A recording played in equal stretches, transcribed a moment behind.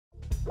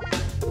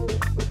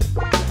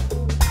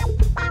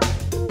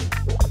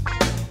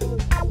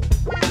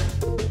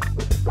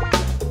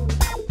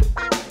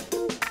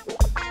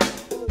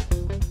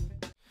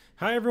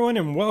Hi everyone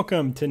and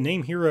welcome to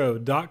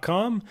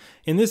NameHero.com.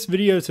 In this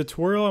video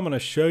tutorial, I'm going to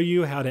show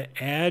you how to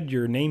add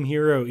your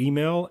NameHero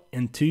email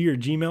into your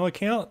Gmail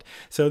account.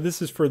 So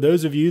this is for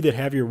those of you that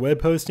have your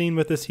web hosting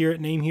with us here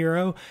at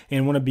NameHero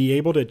and want to be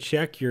able to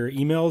check your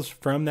emails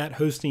from that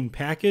hosting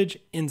package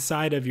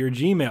inside of your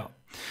Gmail.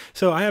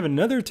 So I have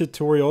another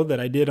tutorial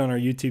that I did on our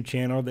YouTube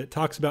channel that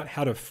talks about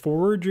how to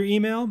forward your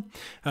email.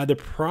 The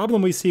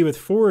problem we see with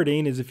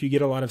forwarding is if you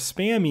get a lot of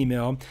spam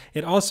email,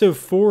 it also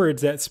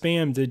forwards that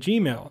spam to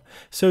Gmail.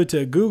 So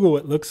to Google,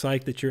 it looks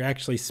like that you're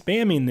actually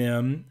spamming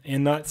them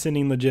and not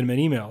sending legitimate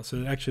email. So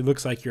it actually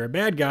looks like you're a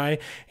bad guy.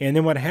 And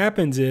then what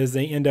happens is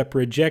they end up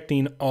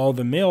rejecting all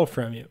the mail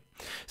from you.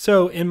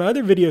 So in my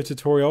other video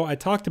tutorial, I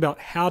talked about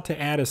how to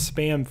add a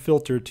spam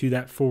filter to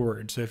that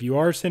forward. So if you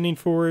are sending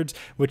forwards,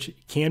 which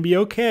can be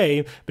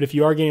okay, but if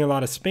you are getting a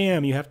lot of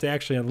spam, you have to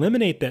actually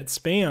eliminate that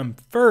spam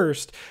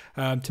first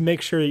to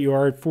make sure that you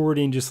are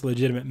forwarding just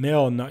legitimate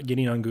mail and not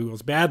getting on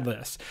Google's bad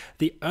list.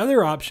 The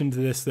other option to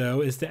this,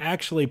 though, is to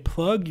actually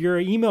plug your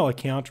email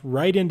account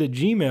right into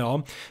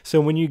Gmail. So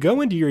when you go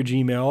into your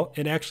Gmail,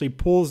 it actually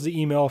pulls the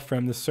email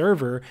from the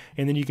server,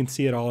 and then you can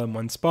see it all in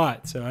one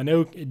spot. So I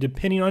know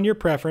depending on your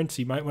preference,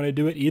 you might want to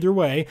do it either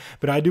way,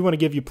 but I do want to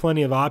give you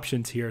plenty of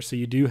options here, so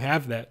you do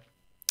have that.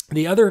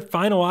 The other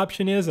final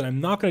option is, and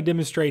I'm not going to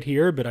demonstrate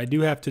here, but I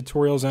do have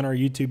tutorials on our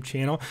YouTube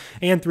channel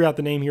and throughout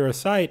the NameHero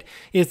site,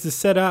 is to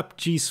set up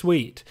G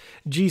Suite.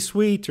 G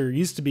Suite, or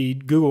used to be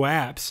Google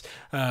Apps,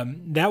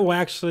 that will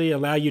actually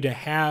allow you to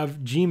have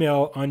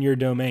Gmail on your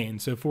domain.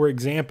 So for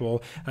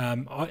example,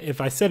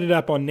 if I set it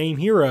up on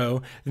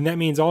NameHero, then that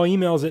means all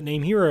emails at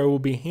NameHero will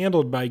be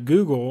handled by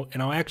Google,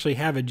 and I'll actually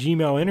have a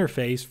Gmail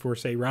interface for,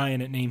 say,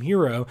 Ryan at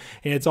NameHero,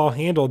 and it's all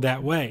handled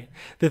that way.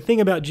 The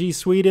thing about G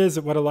Suite is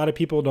that what a lot of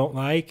people don't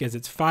like is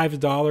it's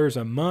 $5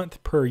 a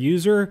month per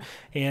user,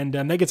 and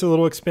that gets a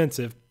little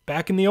expensive.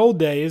 Back in the old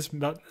days,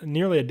 about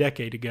nearly a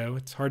decade ago,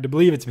 it's hard to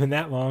believe it's been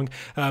that long,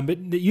 but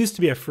it used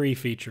to be a free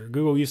feature.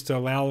 Google used to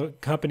allow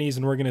companies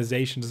and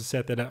organizations to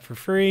set that up for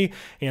free,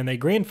 and they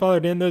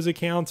grandfathered in those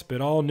accounts,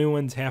 but all new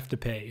ones have to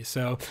pay.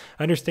 So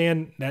I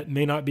understand that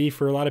may not be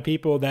for a lot of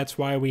people. That's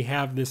why we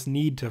have this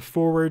need to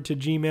forward to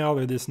Gmail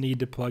or this need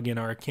to plug in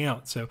our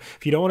account. So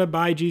if you don't want to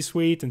buy G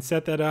Suite and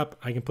set that up,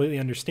 I completely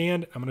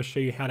understand. I'm going to show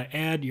you how to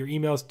add your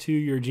emails to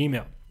your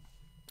Gmail.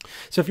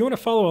 So if you want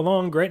to follow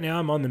along, right now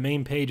I'm on the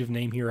main page of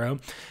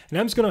NameHero, and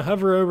I'm just going to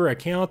hover over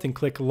account and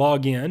click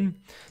login.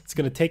 It's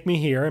going to take me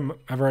here.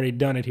 I've already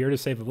done it here to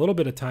save a little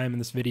bit of time in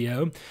this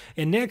video.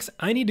 And next,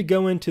 I need to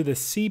go into the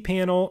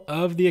cPanel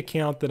of the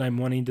account that I'm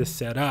wanting to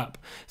set up.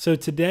 So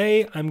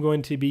today I'm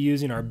going to be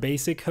using our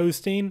basic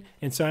hosting,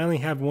 and so I only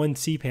have one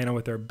cPanel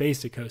with our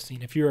basic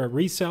hosting. If you're a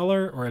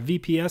reseller or a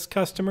VPS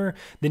customer,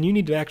 then you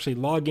need to actually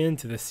log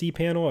into the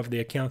cPanel of the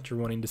account you're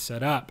wanting to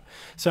set up.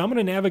 So I'm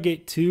going to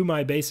navigate to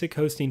my basic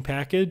hosting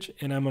package,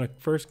 and I'm going to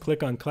first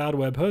click on Cloud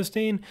Web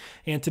Hosting,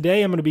 and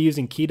today I'm going to be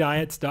using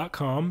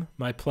keydiets.com,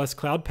 my Plus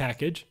Cloud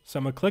package. So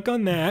I'm going to click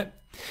on that,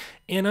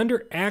 and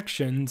under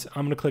Actions,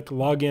 I'm going to click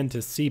Login to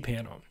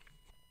cPanel.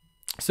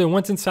 So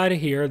once inside of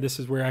here, this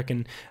is where I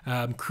can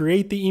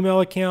create the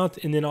email account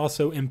and then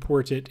also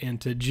import it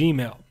into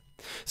Gmail.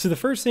 So the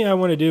first thing I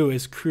want to do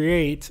is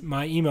create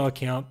my email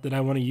account that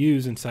I want to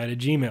use inside of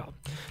Gmail.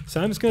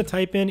 So I'm just going to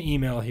type in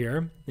email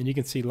here, and you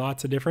can see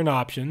lots of different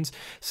options.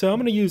 So I'm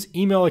going to use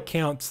email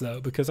accounts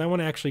though, because I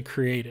want to actually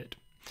create it.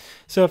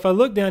 So if I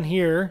look down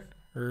here,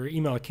 or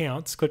email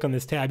accounts, click on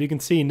this tab, you can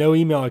see no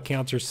email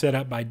accounts are set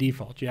up by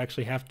default. You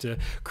actually have to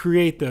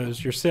create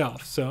those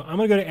yourself. So I'm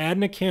going to go to add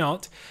an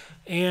account,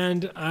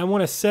 and I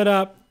want to set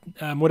up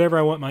whatever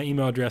I want my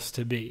email address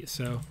to be.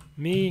 So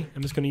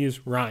I'm just going to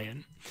use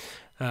Ryan.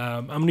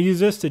 I'm going to use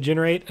this to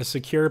generate a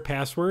secure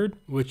password,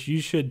 which you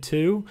should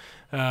too.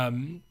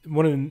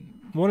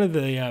 One of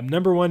the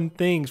number one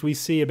things we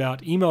see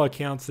about email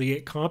accounts that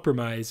get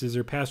compromised is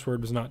their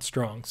password was not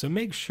strong. So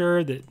make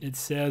sure that it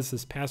says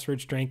this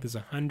password strength is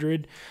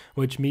 100,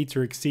 which meets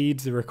or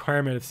exceeds the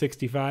requirement of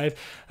 65.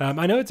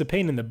 I know it's a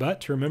pain in the butt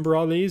to remember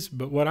all these,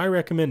 but what I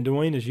recommend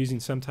doing is using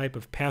some type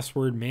of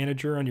password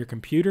manager on your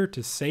computer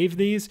to save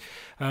these,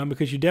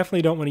 because you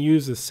definitely don't want to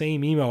use the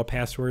same email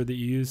password that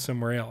you use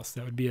somewhere else.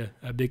 That would be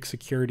a big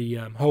security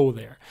hole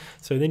there.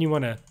 So then you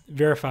want to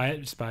verify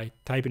it just by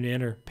typing it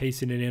in or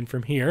pasting it in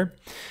from here.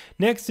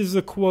 Next is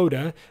the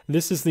quota.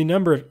 This is the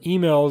number of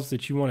emails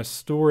that you want to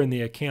store in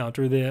the account,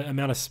 or the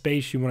amount of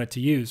space you want it to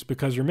use.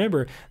 Because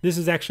remember, this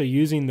is actually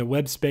using the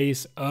web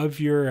space of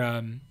your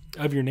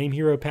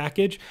NameHero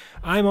package.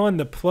 I'm on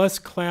the Plus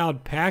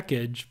Cloud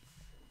package,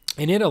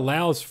 and it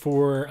allows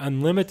for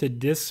unlimited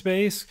disk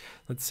space.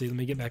 Let's see, let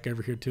me get back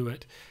over here to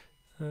it.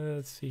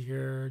 Let's see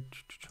here,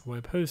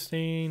 web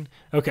hosting.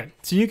 Okay,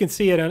 so you can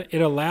see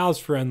it allows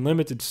for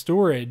unlimited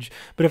storage,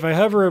 but if I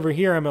hover over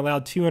here, I'm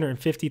allowed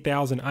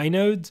 250,000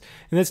 inodes,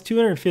 and that's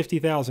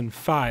 250,000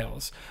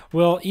 files.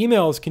 Well,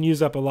 emails can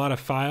use up a lot of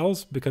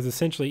files because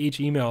essentially each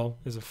email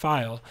is a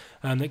file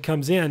that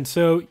comes in,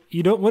 so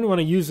you wouldn't want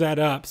to use that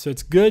up, so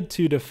it's good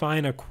to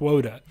define a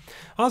quota.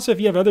 Also, if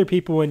you have other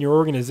people in your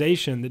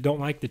organization that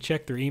don't like to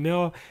check their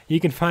email, you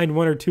can find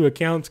 1 or 2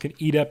 accounts can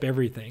eat up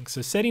everything.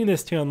 So setting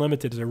this to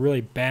unlimited is a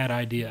really bad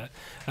idea.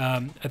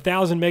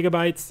 1,000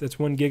 megabytes, that's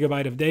 1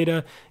 gigabyte of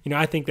data.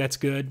 I think that's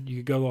good. You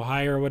could go a little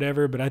higher or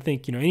whatever, but I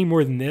think, any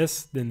more than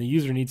this, then the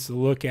user needs to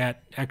look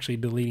at actually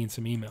deleting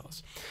some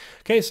emails.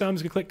 Okay, so I'm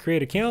just gonna click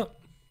create account.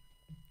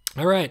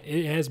 All right,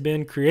 it has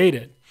been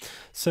created.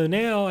 So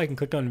now I can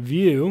click on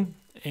view,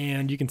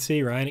 and you can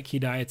see Ryan at Key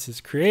Diets is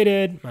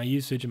created, my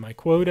usage and my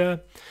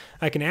quota.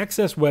 I can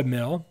access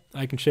webmail.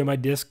 I can show my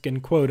disk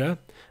and quota.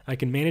 I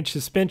can manage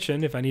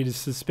suspension if I need to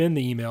suspend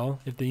the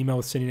email, if the email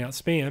is sending out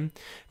spam.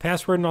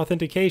 Password and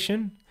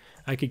authentication.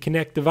 I could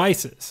connect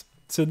devices.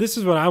 So this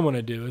is what I want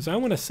to do, is I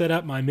want to set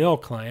up my mail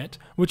client,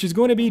 which is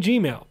going to be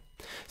Gmail.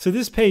 So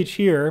this page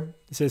here,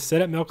 it says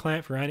set up mail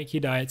client for Ryan at Key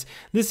Diets.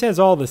 This has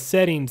all the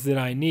settings that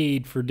I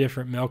need for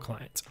different mail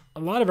clients. A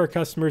lot of our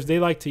customers, they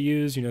like to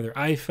use, their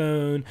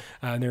iPhone,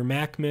 their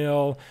Mac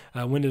Mail,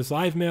 Windows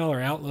Live Mail,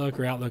 or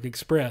Outlook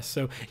Express.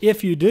 So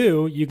if you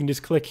do, you can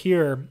just click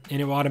here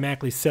and it will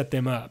automatically set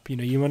them up.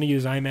 You want to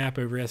use IMAP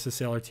over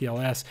SSL or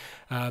TLS.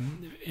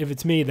 If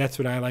it's me, that's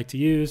what I like to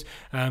use,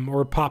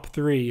 or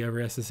POP3 over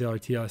SSL or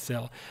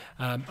TLSL.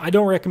 I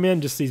don't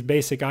recommend just these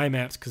basic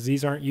IMAPs because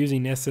these aren't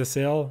using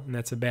SSL, and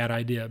that's a bad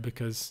idea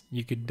because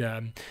you could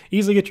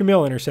easily get your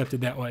mail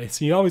intercepted that way.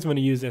 So you always want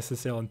to use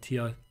SSL and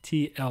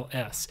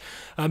TLS.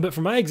 But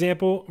for my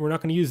example, we're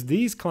not going to use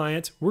these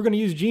clients. We're going to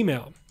use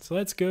Gmail. So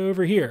let's go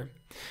over here.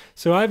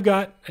 So I've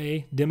got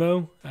a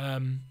demo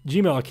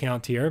Gmail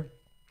account here.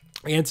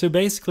 And so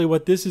basically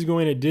what this is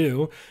going to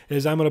do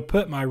is I'm going to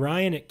put my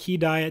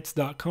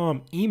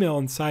ryan@keydiets.com email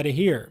inside of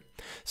here.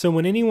 So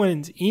when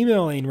anyone's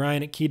emailing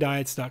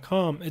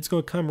ryan@keydiets.com, it's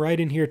going to come right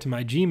in here to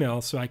my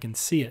Gmail so I can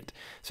see it.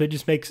 So it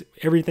just makes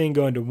everything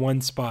go into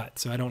one spot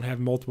so I don't have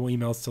multiple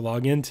emails to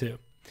log into.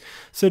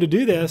 So to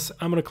do this,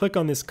 I'm going to click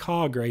on this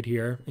cog right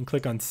here and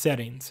click on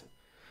settings.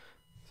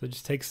 So it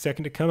just takes a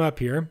second to come up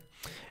here.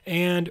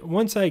 And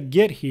once I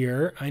get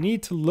here, I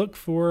need to look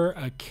for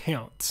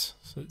accounts.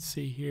 So let's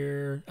see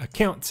here,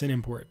 accounts and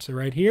import. So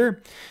right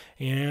here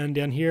and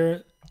down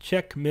here,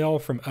 check mail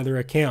from other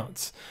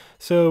accounts.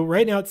 So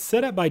right now it's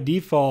set up by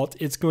default.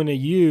 It's going to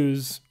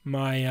use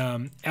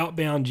my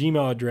outbound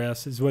Gmail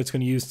address is what it's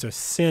going to use to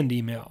send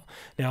email.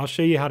 Now I'll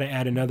show you how to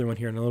add another one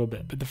here in a little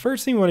bit. But the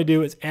first thing we want to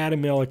do is add a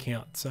mail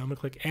account. So I'm going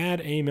to click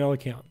add a mail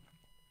account.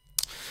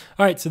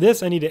 All right, so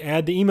this I need to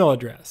add the email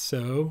address.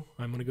 So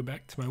I'm going to go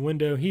back to my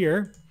window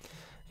here.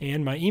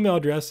 And my email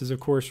address is, of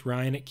course,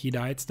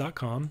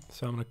 ryan@keydiets.com.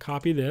 So I'm going to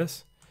copy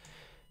this,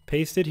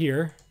 paste it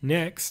here.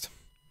 Next.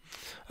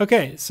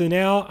 Okay, so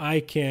now I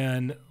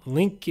can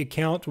link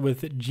account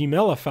with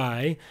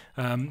Gmailify,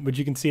 but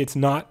you can see it's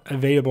not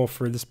available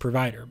for this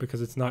provider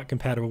because it's not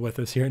compatible with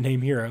us here at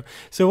NameHero.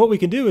 So what we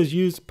can do is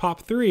use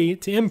POP3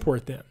 to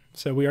import them.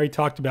 So we already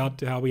talked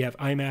about how we have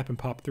IMAP and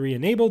POP3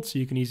 enabled, so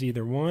you can use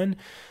either one.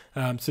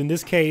 So in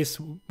this case,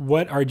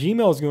 what our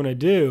Gmail is going to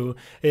do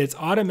is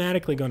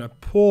automatically going to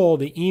pull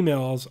the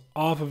emails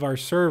off of our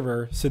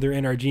server so they're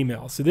in our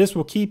Gmail. So this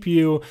will keep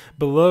you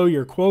below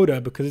your quota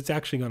because it's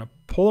actually going to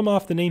pull them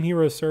off the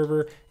NameHero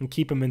server and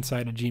keep them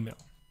inside of Gmail.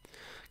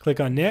 Click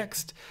on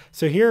next.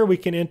 So here we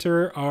can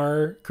enter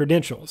our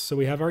credentials. So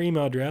we have our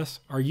email address,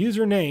 our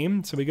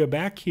username. So we go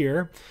back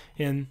here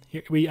and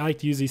here, I like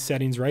to use these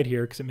settings right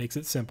here because it makes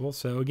it simple.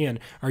 So again,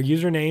 our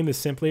username is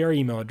simply our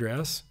email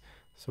address.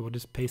 So we'll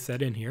just paste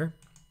that in here.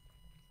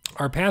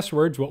 Our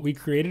password's what we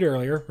created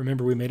earlier.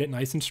 Remember, we made it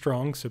nice and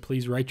strong, so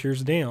please write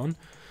yours down.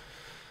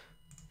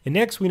 And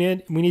next, we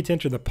need to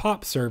enter the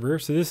POP server.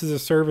 So this is a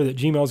server that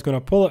Gmail is going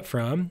to pull it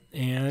from,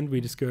 and we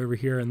just go over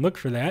here and look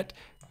for that,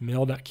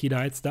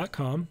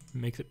 mail.keydiets.com.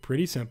 Makes it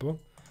pretty simple.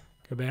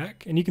 Go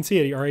back, and you can see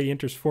it already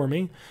enters for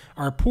me.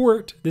 Our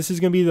port, this is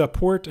going to be the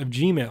port of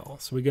Gmail.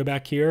 So we go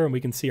back here, and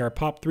we can see our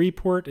POP3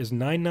 port is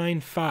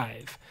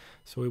 995.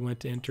 So we went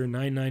to enter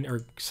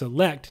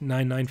select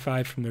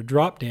 995 from the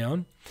drop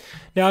down.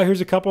 Now here's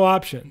a couple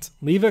options.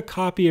 Leave a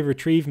copy of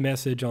retrieve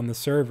message on the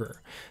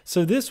server.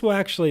 So this will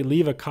actually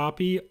leave a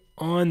copy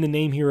on the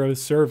NameHero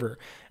server.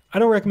 I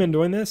don't recommend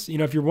doing this.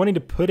 If you're wanting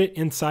to put it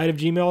inside of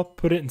Gmail,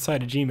 put it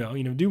inside of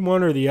Gmail. Do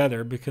one or the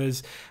other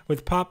because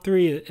with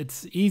POP3,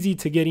 it's easy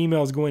to get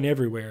emails going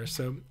everywhere.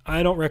 So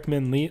I don't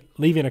recommend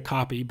leaving a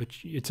copy, but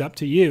it's up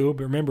to you.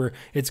 But remember,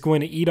 it's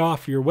going to eat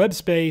off your web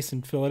space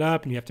and fill it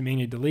up, and you have to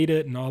manually delete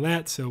it and all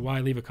that. So why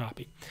leave a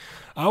copy?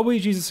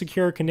 Always use a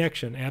secure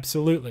connection.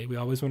 Absolutely. We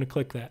always want to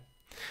click that.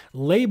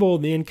 Label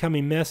the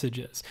incoming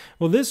messages.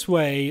 Well, this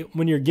way,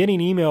 when you're getting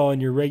email in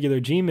your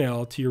regular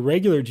Gmail to your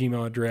regular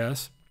Gmail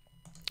address,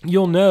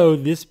 you'll know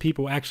this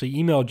people actually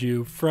emailed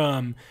you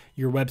from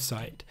your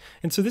website.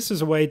 And so this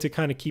is a way to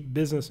kind of keep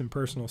business and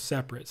personal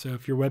separate. So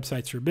if your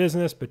website's for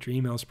business, but your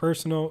email is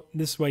personal,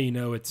 this way you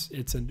know it's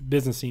a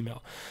business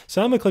email.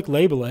 So I'm going to click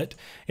label it.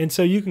 And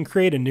so you can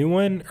create a new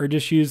one or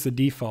just use the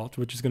default,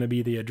 which is going to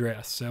be the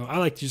address. So I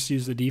like to just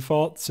use the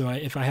default. So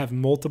if I have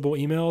multiple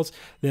emails,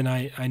 then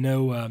I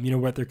know,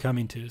 what they're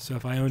coming to. So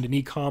if I owned an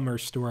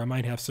e-commerce store, I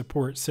might have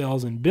support,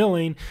 sales, and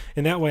billing.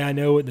 And that way I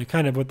know what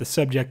the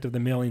subject of the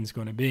mailing is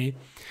going to be.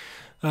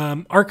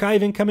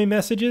 Archive incoming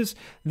messages.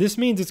 This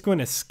means it's going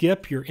to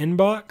skip your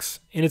inbox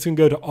and it's going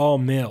to go to all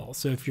mail.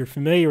 So if you're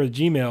familiar with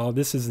Gmail,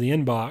 this is the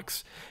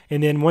inbox.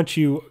 And then once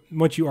you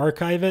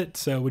archive it,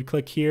 so we'd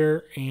click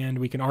here and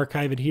we can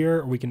archive it here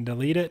or we can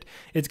delete it.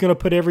 It's going to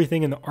put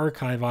everything in the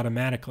archive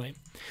automatically.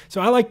 So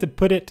I like to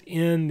put it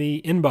in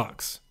the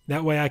inbox.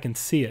 That way I can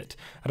see it.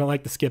 I don't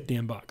like to skip the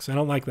inbox. I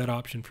don't like that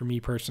option for me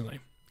personally.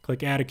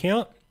 Click add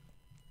account.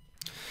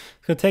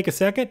 It's going to take a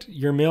second.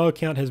 Your mail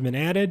account has been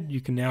added. You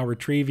can now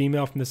retrieve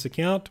email from this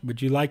account.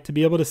 Would you like to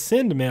be able to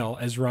send mail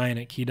as Ryan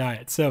at Key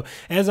Diet? So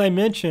as I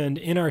mentioned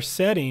in our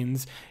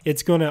settings,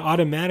 it's going to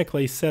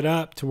automatically set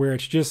up to where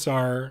it's just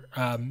our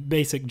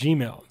basic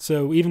Gmail.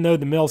 So even though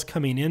the mail's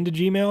coming into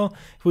Gmail,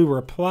 if we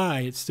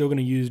reply, it's still going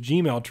to use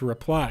Gmail to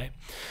reply.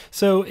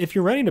 So if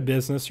you're running a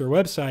business or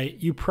a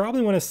website, you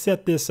probably want to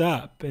set this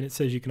up. And it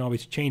says you can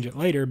always change it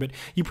later, but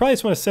you probably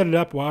just want to set it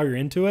up while you're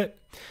into it.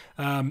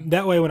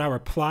 That way when I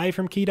reply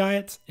from Key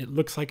Diets, it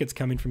looks like it's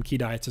coming from Key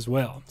Diets as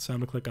well. So I'm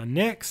going to click on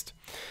next.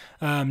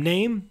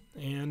 Name,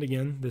 and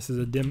again, this is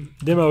a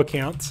demo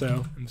account,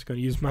 so I'm just going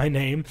to use my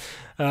name.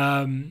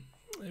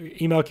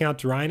 Email account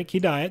to Ryan at Key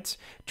Diets.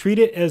 Treat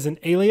it as an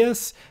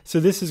alias. So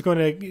this is going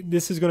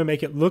to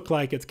make it look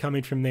like it's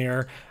coming from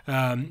there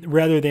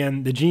rather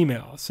than the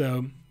Gmail.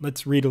 So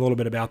let's read a little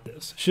bit about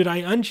this. Should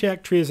I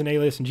uncheck treat as an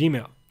alias in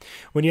Gmail?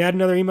 When you add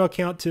another email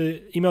address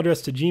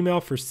to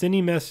Gmail for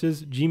sending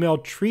messages,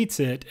 Gmail treats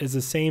it as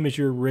the same as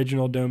your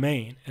original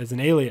domain, as an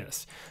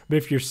alias. But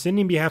if you're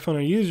sending behalf on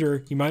a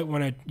user, you might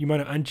want to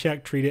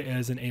uncheck treat it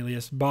as an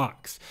alias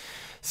box.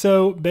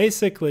 So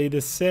basically,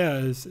 this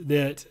says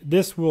that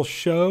this will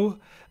show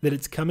that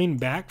it's coming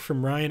back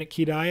from Ryan at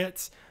Key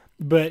Diets,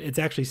 but it's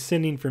actually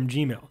sending from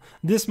Gmail.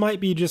 This might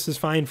be just as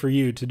fine for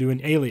you to do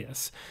an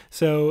alias.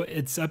 So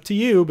it's up to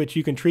you, but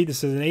you can treat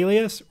this as an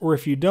alias, or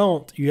if you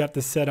don't, you have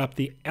to set up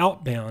the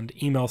outbound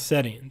email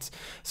settings.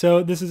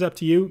 So this is up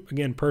to you.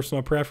 Again,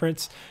 personal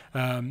preference.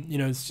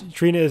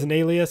 Treat it as an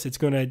alias. It's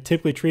going to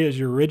typically treat it as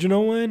your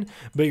original one,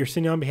 but you're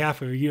sending on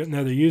behalf of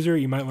another user,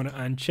 you might want to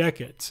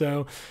uncheck it.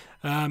 So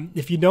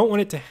if you don't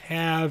want it to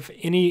have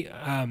any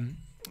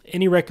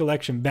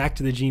recollection back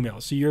to the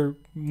Gmail, so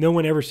no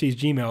one ever sees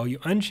Gmail, you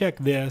uncheck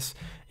this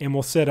and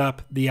we'll set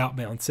up the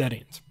outbound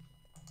settings.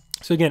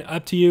 So again,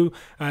 up to you.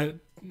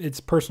 It's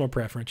personal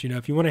preference.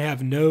 If you want to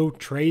have no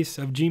trace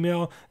of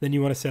Gmail, then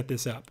you want to set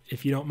this up.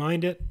 If you don't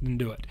mind it, then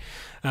do it.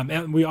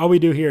 All we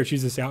do here is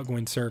use this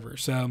outgoing server.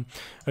 So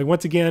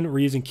once again, we're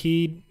using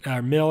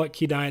mail at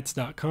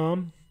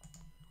keydiets.com.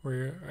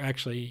 We're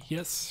actually,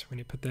 yes, we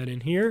need to put that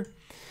in here.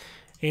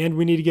 And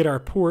we need to get our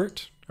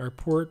port. Our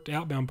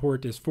outbound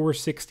port is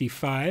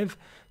 465.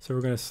 So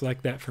we're going to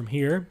select that from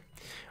here.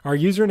 Our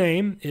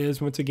username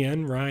is, once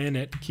again, Ryan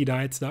at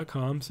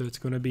keydiets.com. So it's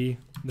going to be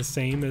the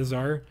same as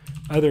our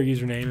other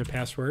username and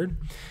password.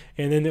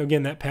 And then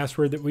again, that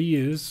password that we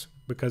use,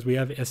 because we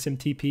have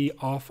SMTP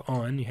off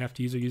on, you have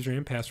to use a username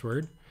and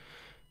password.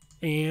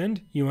 And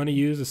you want to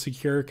use a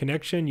secure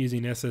connection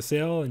using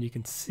SSL. And you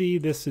can see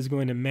this is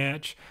going to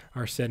match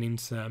our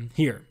settings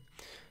here.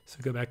 So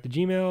go back to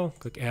Gmail,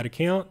 click add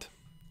account.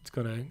 It's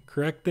going to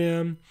correct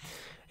them.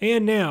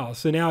 And now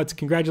it's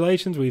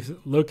congratulations. We've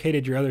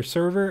located your other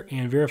server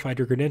and verified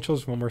your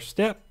credentials. One more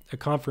step. A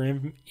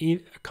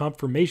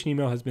confirmation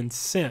email has been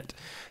sent.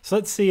 So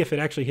let's see if it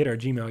actually hit our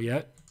Gmail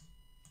yet.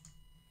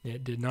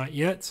 It did not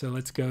yet. So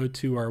let's go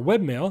to our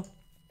webmail.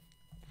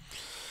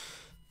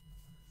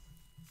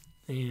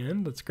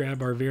 And let's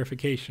grab our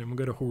verification. We'll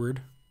go to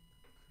Horde.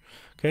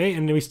 Okay,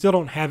 and we still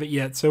don't have it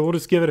yet. So we'll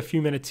just give it a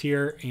few minutes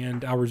here,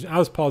 and I'll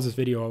just pause this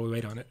video while we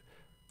wait on it.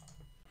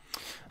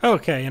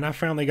 Okay, and I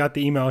finally got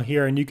the email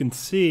here, and you can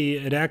see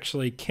it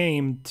actually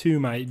came to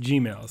my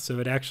Gmail. So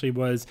it actually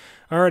was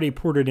already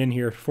ported in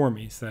here for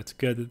me. So that's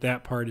good that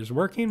that part is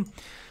working.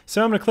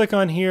 So I'm going to click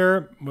on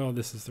here. Well,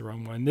 this is the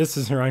wrong one. This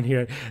is right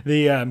here,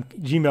 the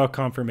Gmail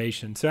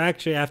confirmation. So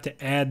actually I have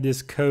to add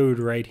this code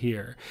right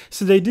here.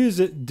 So they do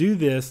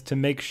this to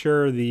make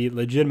sure the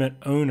legitimate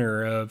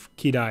owner of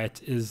Key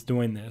Diet is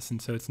doing this.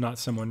 And so it's not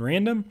someone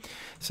random.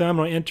 So I'm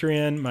going to enter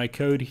in my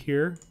code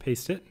here,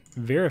 paste it,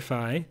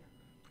 verify.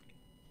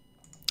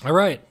 All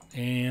right,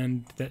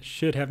 and that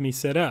should have me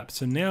set up.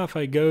 So now if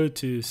I go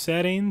to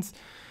settings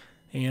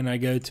and I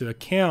go to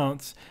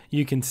accounts,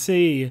 you can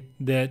see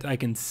that I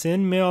can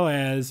send mail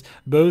as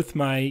both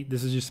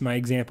this is just my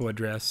example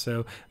address,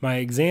 so my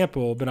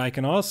example, but I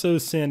can also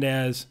send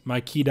as my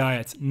Key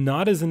Diets,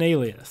 not as an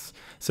alias.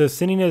 So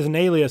sending it as an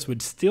alias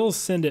would still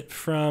send it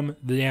from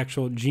the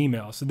actual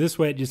Gmail. So this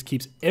way it just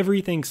keeps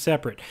everything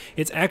separate.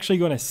 It's actually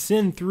going to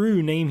send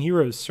through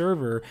NameHero's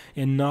server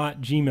and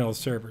not Gmail's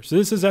server. So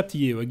this is up to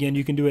you. Again,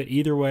 you can do it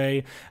either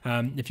way.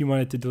 If you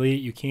wanted to delete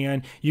it, you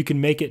can. You can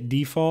make it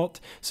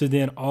default. So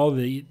then all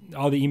the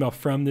email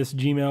from this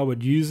Gmail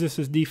would use this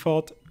as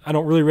default. I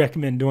don't really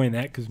recommend doing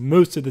that because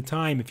most of the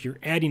time, if you're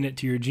adding it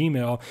to your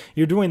Gmail,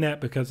 you're doing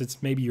that because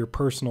it's maybe your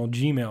personal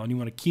Gmail and you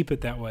want to keep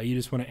it that way. You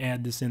just want to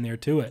add this in there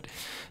to it.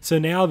 So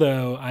now,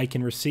 though, I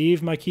can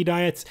receive my key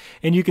diets,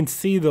 and you can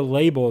see the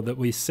label that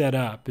we set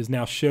up is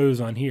now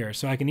shows on here.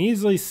 So I can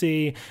easily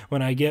see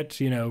when I get,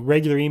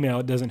 regular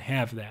email, it doesn't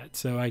have that.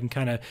 So I can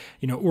kind of,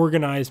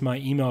 organize my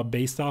email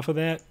based off of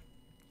that.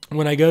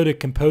 When I go to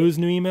compose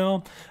new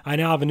email, I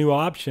now have a new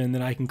option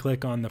that I can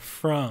click on the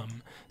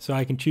from. So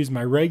I can choose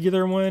my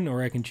regular one,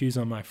 or I can choose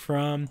on my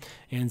from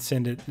and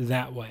send it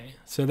that way.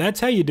 So that's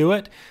how you do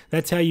it.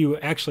 That's how you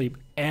actually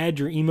add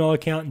your email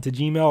account into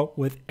Gmail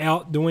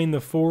without doing the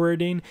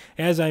forwarding.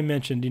 As I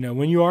mentioned,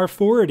 when you are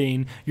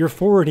forwarding, you're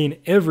forwarding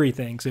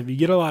everything. So if you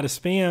get a lot of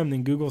spam,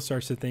 then Google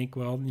starts to think,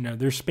 well,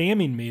 they're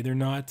spamming me. They're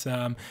not,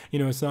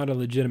 it's not a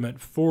legitimate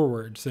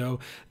forward. So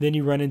then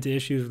you run into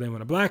issues where they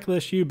want to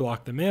blacklist you,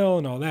 block the mail,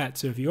 and all that.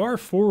 So if you are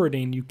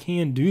forwarding, you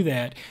can do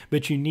that,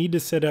 but you need to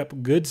set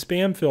up good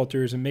spam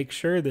filters and make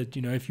sure that,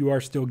 if you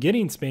are still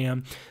getting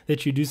spam,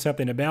 that you do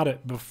something about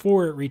it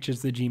before it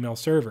reaches the Gmail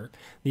server.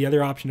 The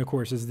other option, of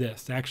course, is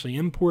this, to actually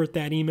import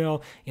that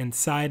email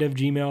inside of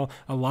Gmail.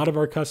 A lot of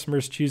our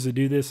customers choose to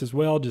do this as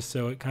well, just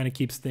so it kind of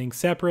keeps things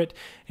separate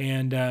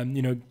and,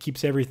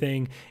 keeps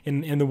everything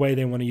in the way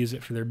they want to use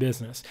it for their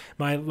business.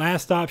 My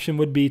last option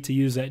would be to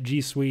use that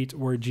G Suite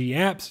or G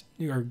Apps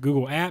or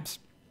Google Apps.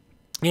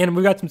 And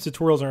we've got some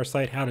tutorials on our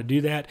site how to do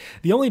that.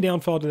 The only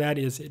downfall to that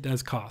is it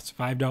does cost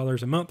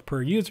 $5 a month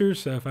per user.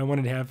 So if I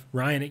wanted to have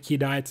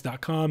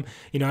Ryan@keydiets.com,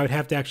 I would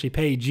have to actually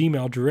pay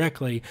Gmail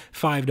directly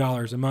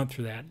 $5 a month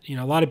for that.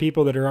 A lot of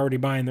people that are already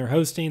buying their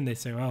hosting, they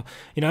say, well,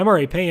 I'm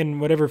already paying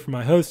whatever for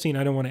my hosting.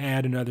 I don't want to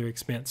add another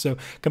expense. So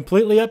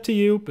completely up to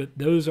you, but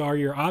those are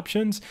your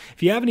options.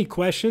 If you have any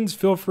questions,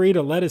 feel free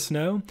to let us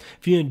know.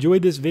 If you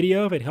enjoyed this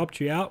video, if it helped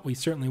you out, we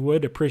certainly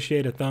would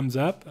appreciate a thumbs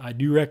up. I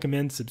do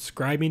recommend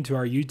subscribing to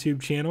our YouTube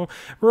channel.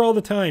 We're all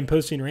the time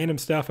posting random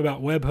stuff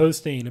about web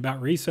hosting, about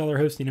reseller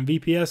hosting and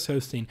VPS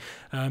hosting,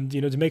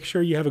 to make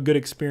sure you have a good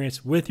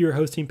experience with your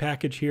hosting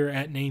package here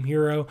at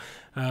NameHero.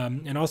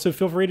 And also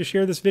feel free to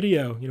share this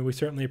video. We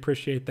certainly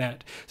appreciate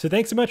that. So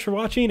thanks so much for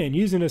watching and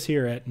using us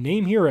here at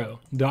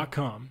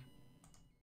NameHero.com.